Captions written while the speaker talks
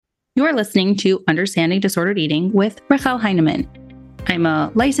You're listening to Understanding Disordered Eating with Rachel Heinemann. I'm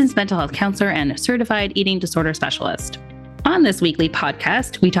a licensed mental health counselor and a certified eating disorder specialist. On this weekly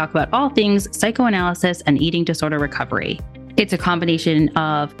podcast, we talk about all things psychoanalysis and eating disorder recovery. It's a combination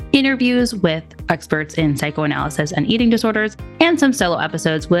of interviews with experts in psychoanalysis and eating disorders and some solo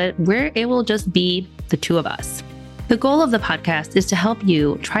episodes where it will just be the two of us. The goal of the podcast is to help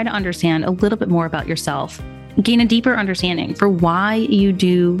you try to understand a little bit more about yourself, gain a deeper understanding for why you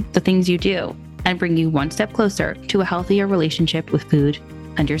do the things you do, and bring you one step closer to a healthier relationship with food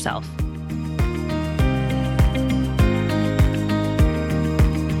and yourself.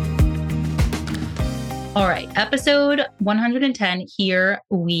 All right, episode 110, here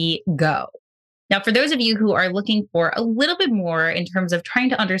we go. Now, for those of you who are looking for a little bit more in terms of trying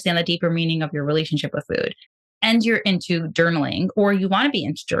to understand the deeper meaning of your relationship with food, and you're into journaling, or you want to be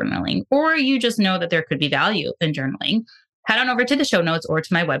into journaling, or you just know that there could be value in journaling, head on over to the show notes or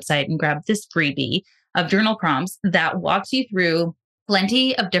to my website and grab this freebie of journal prompts that walks you through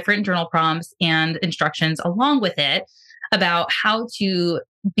plenty of different journal prompts and instructions along with it about how to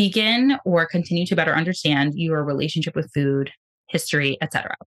begin or continue to better understand your relationship with food, history,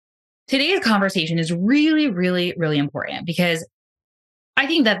 etc. Today's conversation is really, really, really important because I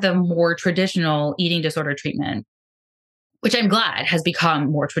think that the more traditional eating disorder treatment, which I'm glad has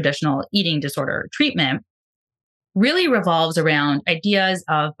become more traditional eating disorder treatment, really revolves around ideas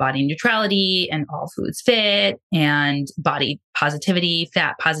of body neutrality and all foods fit and body positivity,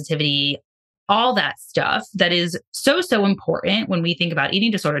 fat positivity, all that stuff that is so, so important when we think about eating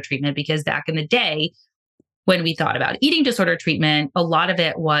disorder treatment, because back in the day, when we thought about eating disorder treatment, a lot of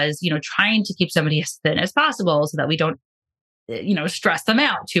it was, trying to keep somebody as thin as possible so that we don't, stress them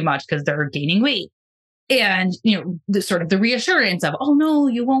out too much because they're gaining weight. And, the reassurance of, oh no,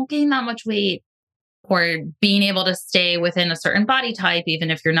 you won't gain that much weight. Or being able to stay within a certain body type,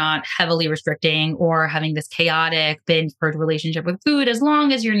 even if you're not heavily restricting or having this chaotic binge purge relationship with food, as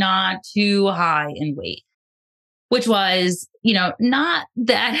long as you're not too high in weight, which was, not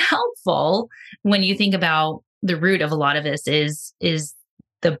that helpful when you think about the root of a lot of this is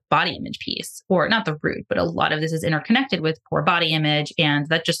the body image piece, or not the root, but a lot of this is interconnected with poor body image. And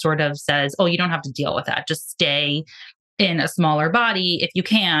that just sort of says, oh, you don't have to deal with that. Just stay in a smaller body if you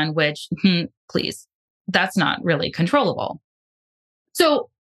can, which please, that's not really controllable. So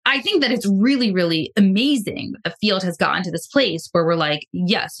I think that it's really, really amazing that the field has gotten to this place where we're like,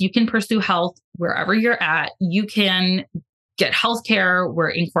 yes, you can pursue health wherever you're at. You can get healthcare. We're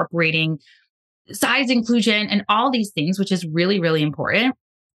incorporating size inclusion and all these things, which is really, really important.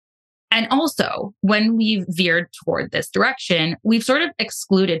 And also, when we've veered toward this direction, we've sort of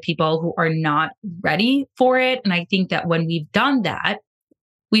excluded people who are not ready for it. And I think that when we've done that,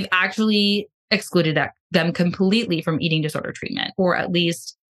 we've actually excluded them completely from eating disorder treatment, or at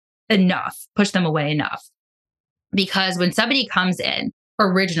least push them away enough. Because when somebody comes in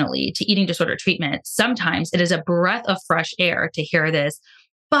originally to eating disorder treatment, sometimes it is a breath of fresh air to hear this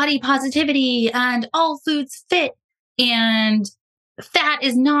body positivity and all foods fit and fat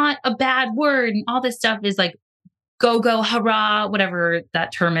is not a bad word. And all this stuff is like go, hurrah, whatever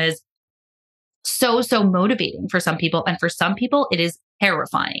that term is. So motivating for some people. And for some people, it is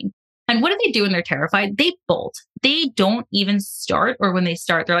terrifying. And what do they do when they're terrified? They bolt. They don't even start. Or when they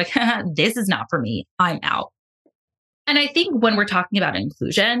start, they're like, this is not for me. I'm out. And I think when we're talking about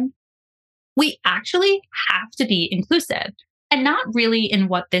inclusion, we actually have to be inclusive, and not really in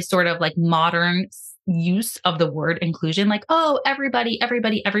what this sort of like modern use of the word inclusion, like, oh, everybody,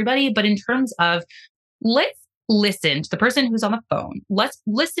 but in terms of let's listen to the person who's on the phone. Let's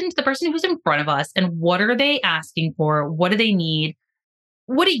listen to the person who's in front of us. And what are they asking for? What do they need?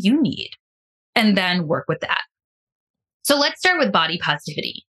 What do you need? And then work with that. So let's start with body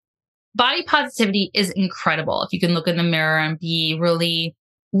positivity. Body positivity is incredible. If you can look in the mirror and be really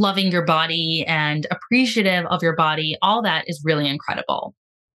loving your body and appreciative of your body, all that is really incredible.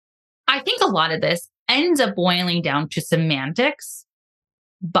 I think a lot of this ends up boiling down to semantics.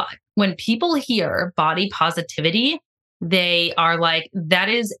 But when people hear body positivity, they are like, that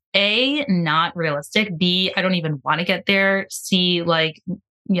is A, not realistic. B, I don't even want to get there. C, like,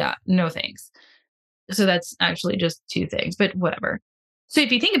 yeah, no thanks. So that's actually just two things, but whatever. So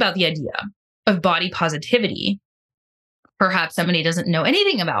if you think about the idea of body positivity, perhaps somebody doesn't know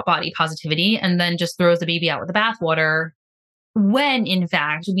anything about body positivity and then just throws the baby out with the bathwater, when in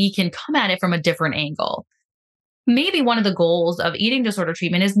fact we can come at it from a different angle. Maybe one of the goals of eating disorder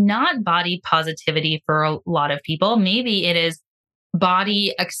treatment is not body positivity for a lot of people. Maybe it is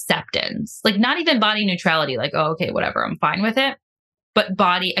body acceptance, like not even body neutrality, like, oh, okay, whatever, I'm fine with it. but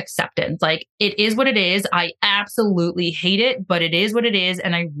body acceptance. Like it is what it is. I absolutely hate it, but it is what it is.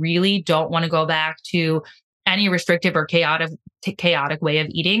 And I really don't want to go back to any restrictive or chaotic way of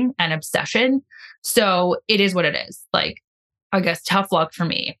eating and obsession. So it is what it is. Like, I guess tough luck for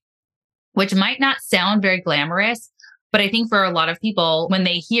me, which might not sound very glamorous. But I think for a lot of people, when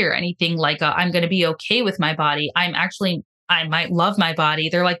they hear anything like, I'm going to be okay with my body, I might love my body,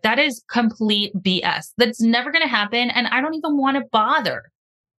 they're like, that is complete BS. That's never going to happen. And I don't even want to bother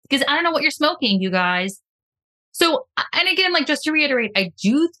because I don't know what you're smoking, you guys. So, and again, like just to reiterate, I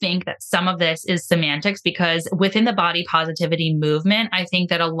do think that some of this is semantics because within the body positivity movement, I think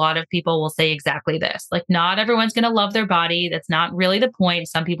that a lot of people will say exactly this. Like, not everyone's going to love their body. That's not really the point.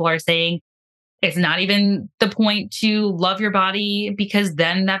 Some people are saying it's not even the point to love your body because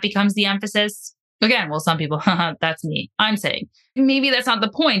then that becomes the emphasis. Again, well, some people, haha, that's me. I'm saying maybe that's not the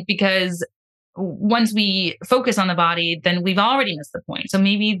point because once we focus on the body, then we've already missed the point. So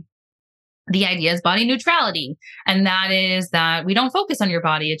maybe the idea is body neutrality. And that is that we don't focus on your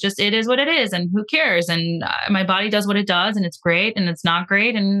body. It is what it is. And who cares? And my body does what it does. And it's great and it's not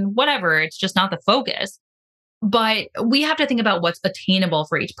great and whatever. It's just not the focus. But we have to think about what's attainable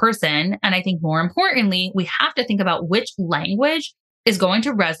for each person. And I think more importantly, we have to think about which language is going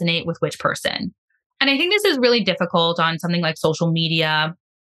to resonate with which person. And I think this is really difficult on something like social media,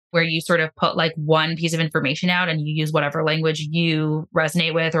 where you sort of put like one piece of information out and you use whatever language you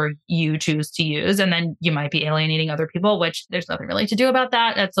resonate with or you choose to use. And then you might be alienating other people, which there's nothing really to do about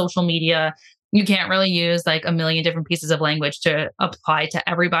that at social media. You can't really use like a million different pieces of language to apply to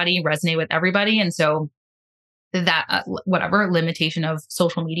everybody, resonate with everybody. And so that, whatever limitation of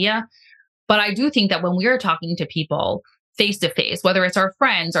social media. But I do think that when we are talking to people face to face, whether it's our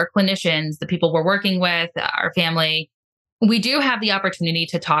friends, our clinicians, the people we're working with, our family, we do have the opportunity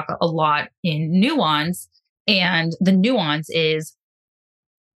to talk a lot in nuance. And the nuance is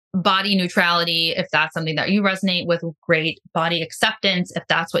body neutrality, if that's something that you resonate with, great. Body acceptance, if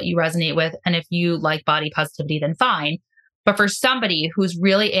that's what you resonate with. And if you like body positivity, then fine. But for somebody who's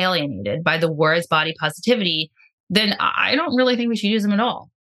really alienated by the words body positivity, then I don't really think we should use them at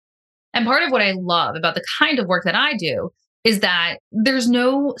all. And part of what I love about the kind of work that I do is that there's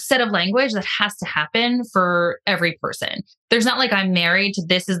no set of language that has to happen for every person. There's not like I'm married to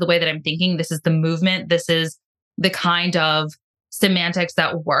this is the way that I'm thinking, this is the movement, this is the kind of semantics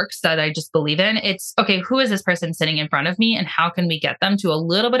that works that I just believe in. It's okay, who is this person sitting in front of me and how can we get them to a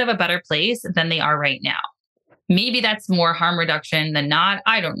little bit of a better place than they are right now? Maybe that's more harm reduction than not.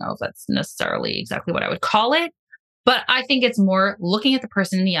 I don't know if that's necessarily exactly what I would call it. But I think it's more looking at the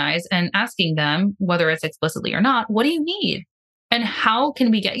person in the eyes and asking them, whether it's explicitly or not, what do you need? And how can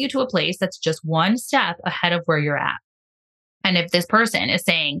we get you to a place that's just one step ahead of where you're at? And if this person is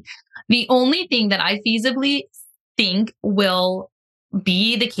saying, the only thing that I feasibly think will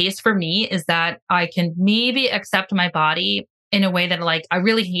be the case for me is that I can maybe accept my body in a way that like, I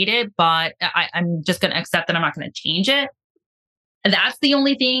really hate it, but I'm just going to accept that I'm not going to change it. That's the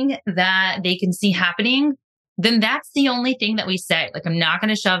only thing that they can see happening. Then that's the only thing that we say. Like, I'm not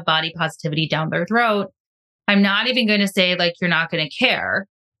going to shove body positivity down their throat. I'm not even going to say, like, you're not going to care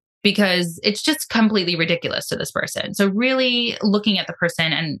because it's just completely ridiculous to this person. So really looking at the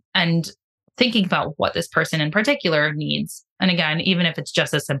person and thinking about what this person in particular needs. And again, even if it's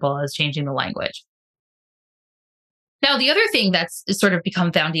just as simple as changing the language. Now, the other thing that's sort of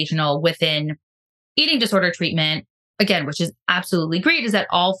become foundational within eating disorder treatment, again, which is absolutely great, is that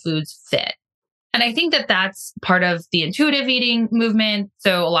all foods fit. And I think that that's part of the intuitive eating movement.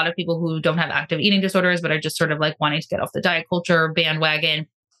 So a lot of people who don't have active eating disorders, but are just sort of like wanting to get off the diet culture bandwagon,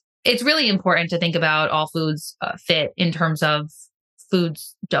 it's really important to think about all foods fit in terms of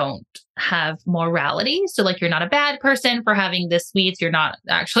foods don't have morality. So like, you're not a bad person for having the sweets. You're not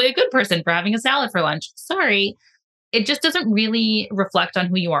actually a good person for having a salad for lunch. Sorry. It just doesn't really reflect on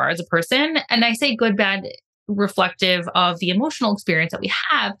who you are as a person. And I say good, bad, reflective of the emotional experience that we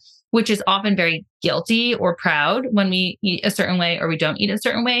have, which is often very guilty or proud when we eat a certain way or we don't eat a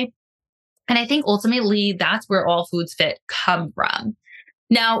certain way. And I think ultimately that's where all foods fit come from.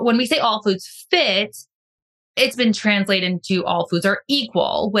 Now, when we say all foods fit, it's been translated into all foods are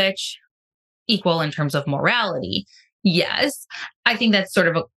equal, which equal in terms of morality. Yes, I think that's sort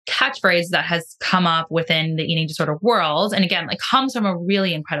of a catchphrase that has come up within the eating disorder world. And again, like comes from a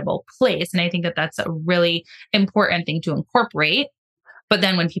really incredible place. And I think that that's a really important thing to incorporate. But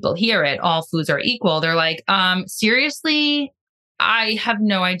then when people hear it, all foods are equal, they're like, seriously, I have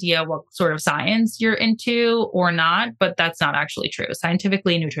no idea what sort of science you're into or not, but that's not actually true,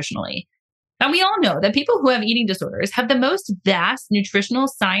 scientifically, nutritionally. And we all know that people who have eating disorders have the most vast nutritional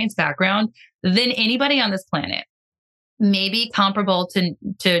science background than anybody on this planet. maybe comparable to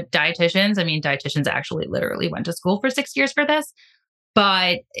dietitians. I mean, dietitians actually literally went to school for 6 years for this,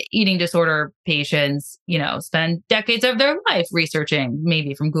 but eating disorder patients, spend decades of their life researching,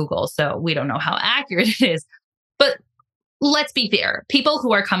 maybe from Google. So we don't know how accurate it is. But let's be fair. People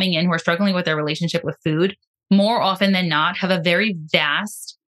who are coming in who are struggling with their relationship with food, more often than not, have a very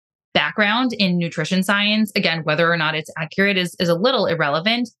vast background in nutrition science. Again, whether or not it's accurate is a little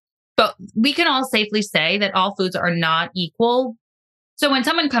irrelevant, but we can all safely say that all foods are not equal. So when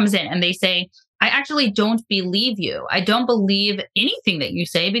someone comes in and they say, I actually don't believe you, I don't believe anything that you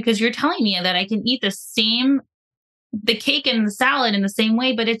say because you're telling me that I can eat the cake and the salad in the same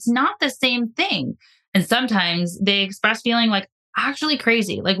way, but it's not the same thing. And sometimes they express feeling like actually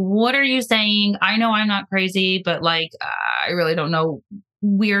crazy. Like, what are you saying? I know I'm not crazy, but like, I really don't know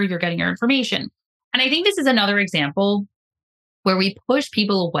where you're getting your information. And I think this is another example where we push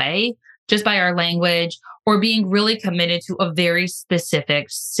people away just by our language or being really committed to a very specific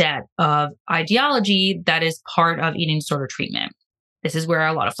set of ideology that is part of eating disorder treatment. This is where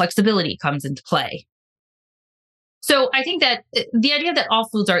a lot of flexibility comes into play. So I think that the idea that all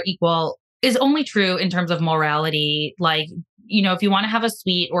foods are equal is only true in terms of morality. Like, if you want to have a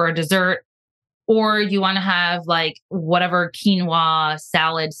sweet or a dessert, or you want to have like whatever quinoa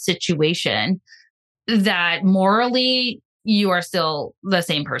salad situation, that morally you are still the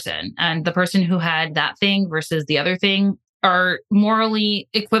same person. And the person who had that thing versus the other thing are morally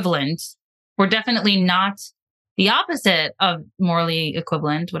equivalent, or definitely not the opposite of morally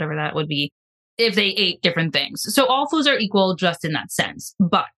equivalent, whatever that would be, if they ate different things. So all foods are equal just in that sense.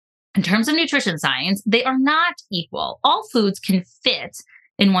 But in terms of nutrition science, they are not equal. All foods can fit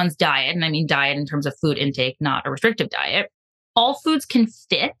in one's diet. And I mean diet in terms of food intake, not a restrictive diet. All foods can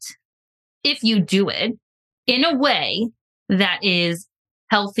fit if you do it in a way that is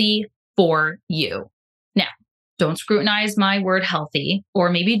healthy for you. Now, don't scrutinize my word healthy, or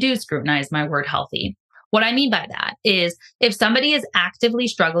maybe do scrutinize my word healthy. What I mean by that is if somebody is actively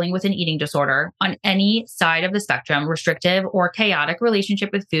struggling with an eating disorder on any side of the spectrum, restrictive or chaotic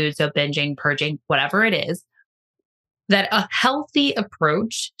relationship with food, so binging, purging, whatever it is, that a healthy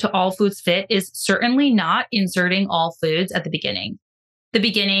approach to all foods fit is certainly not inserting all foods at the beginning. The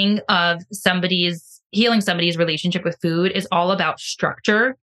beginning of healing somebody's relationship with food is all about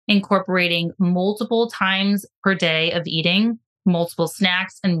structure, incorporating multiple times per day of eating, multiple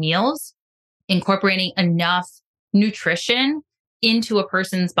snacks and meals, incorporating enough nutrition into a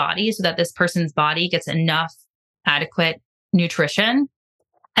person's body so that this person's body gets enough adequate nutrition.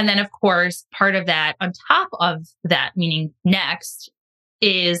 And then, of course, part of that on top of that, meaning next,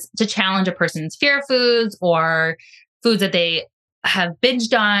 is to challenge a person's fear foods or foods that they have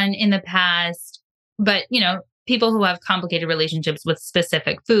binged on in the past. But, people who have complicated relationships with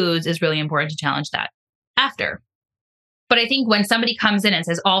specific foods is really important to challenge that after. But I think when somebody comes in and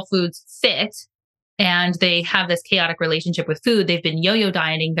says all foods fit and they have this chaotic relationship with food, they've been yo-yo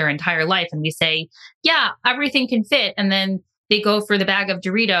dieting their entire life. And we say, yeah, everything can fit. And then they go for the bag of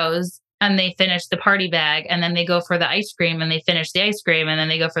Doritos and they finish the party bag. And then they go for the ice cream and they finish the ice cream. And then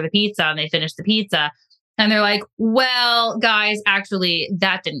they go for the pizza and they finish the pizza. And they're like, well, guys, actually,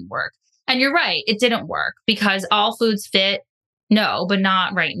 that didn't work. And you're right, it didn't work because all foods fit. No, but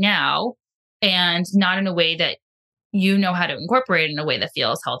not right now. And not in a way that you know how to incorporate in a way that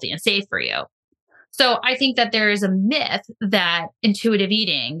feels healthy and safe for you. So I think that there is a myth that intuitive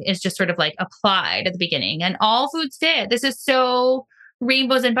eating is just sort of like applied at the beginning and all foods fit. This is so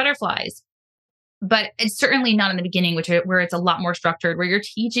rainbows and butterflies. But it's certainly not in the beginning, where it's a lot more structured, where you're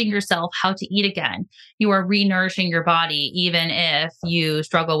teaching yourself how to eat again. You are re-nourishing your body, even if you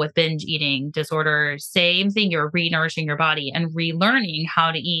struggle with binge eating disorders. Same thing, you're re-nourishing your body and relearning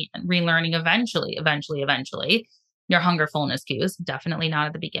how to eat and relearning eventually, your hunger fullness cues, definitely not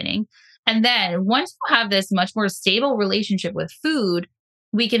at the beginning. And then once you have this much more stable relationship with food,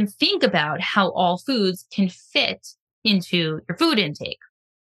 we can think about how all foods can fit into your food intake.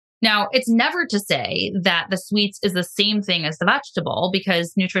 Now, it's never to say that the sweets is the same thing as the vegetable,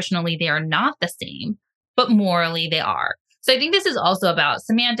 because nutritionally they are not the same, but morally they are. So I think this is also about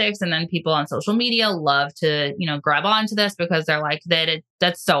semantics. And then people on social media love to, grab onto this because they're like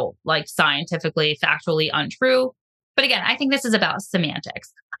that's so like scientifically, factually untrue. But again, I think this is about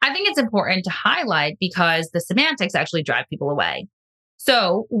semantics. I think it's important to highlight because the semantics actually drive people away.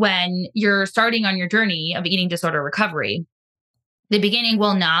 So when you're starting on your journey of eating disorder recovery, the beginning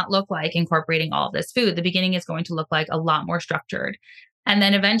will not look like incorporating all of this food. The beginning is going to look like a lot more structured. And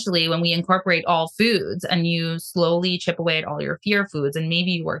then eventually, when we incorporate all foods and you slowly chip away at all your fear foods, and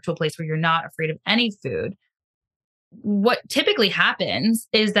maybe you work to a place where you're not afraid of any food, what typically happens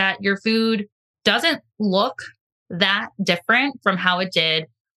is that your food doesn't look that different from how it did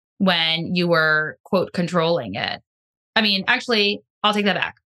when you were, quote, controlling it. I mean, actually, I'll take that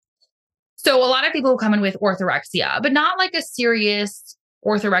back. So a lot of people come in with orthorexia, but not like a serious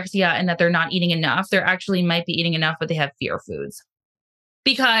orthorexia in that they're not eating enough. They're actually might be eating enough, but they have fear foods.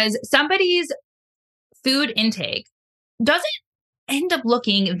 Because somebody's food intake doesn't end up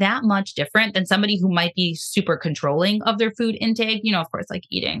looking that much different than somebody who might be super controlling of their food intake. Of course, like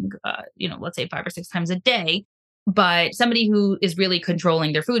eating, let's say 5 or 6 times a day. But somebody who is really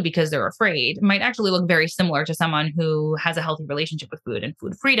controlling their food because they're afraid might actually look very similar to someone who has a healthy relationship with food and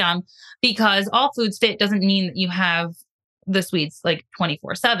food freedom, because all foods fit doesn't mean that you have the sweets like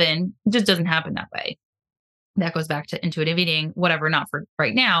 24/7. It just doesn't happen that way. That goes back to intuitive eating, whatever, not for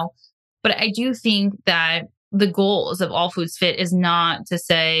right now. But I do think that the goals of all foods fit is not to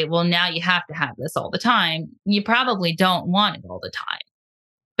say, well, now you have to have this all the time. You probably don't want it all the time.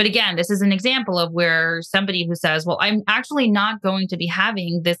 But again, this is an example of where somebody who says, well, I'm actually not going to be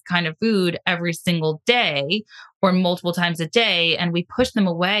having this kind of food every single day or multiple times a day. And we push them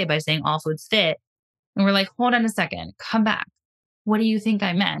away by saying all foods fit. And we're like, hold on a second, come back. What do you think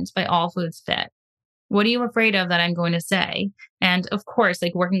I meant by all foods fit? What are you afraid of that I'm going to say? And of course,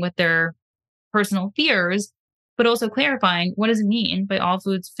 like working with their personal fears, but also clarifying, what does it mean by all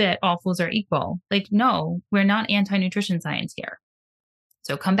foods fit, all foods are equal? Like, no, we're not anti-nutrition science here.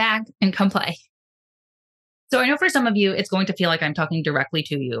 So come back and come play. So I know for some of you, it's going to feel like I'm talking directly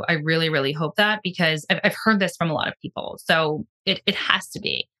to you. I really, really hope that, because I've heard this from a lot of people. So it has to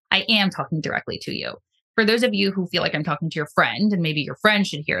be. I am talking directly to you. For those of you who feel like I'm talking to your friend, and maybe your friend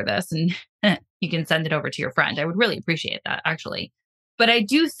should hear this and you can send it over to your friend, I would really appreciate that, actually. But I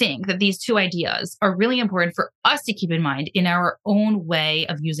do think that these two ideas are really important for us to keep in mind in our own way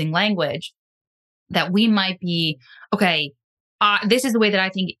of using language, that we might be, okay, this is the way that I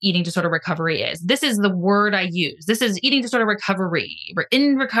think eating disorder recovery is. This is the word I use. This is eating disorder recovery. We're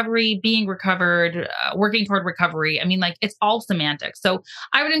in recovery, being recovered, working toward recovery. I mean, like, it's all semantics. So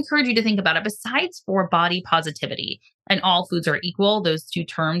I would encourage you to think about it. Besides for body positivity and all foods are equal, those two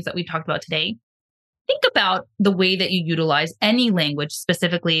terms that we talked about today, think about the way that you utilize any language,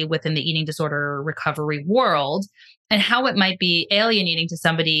 specifically within the eating disorder recovery world, and how it might be alienating to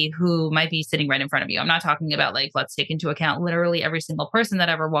somebody who might be sitting right in front of you. I'm not talking about, like, let's take into account literally every single person that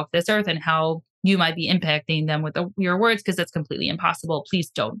ever walked this earth and how you might be impacting them with your words, because that's completely impossible. Please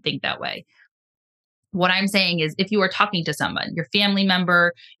don't think that way. What I'm saying is, if you are talking to someone, your family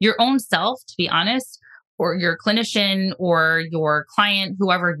member, your own self, to be honest, or your clinician or your client,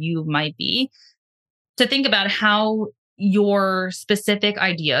 whoever you might be, to think about how your specific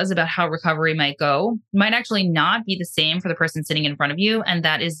ideas about how recovery might go might actually not be the same for the person sitting in front of you. And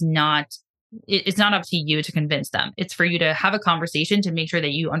that is not, it's not up to you to convince them. It's for you to have a conversation to make sure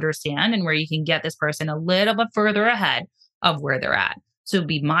that you understand and where you can get this person a little bit further ahead of where they're at. So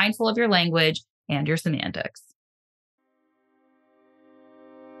be mindful of your language and your semantics.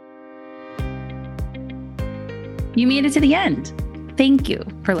 You made it to the end. Thank you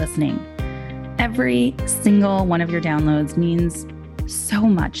for listening. Every single one of your downloads means so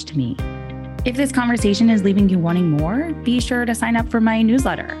much to me. If this conversation is leaving you wanting more, be sure to sign up for my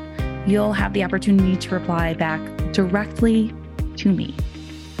newsletter. You'll have the opportunity to reply back directly to me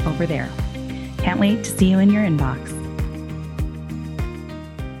over there. Can't wait to see you in your inbox.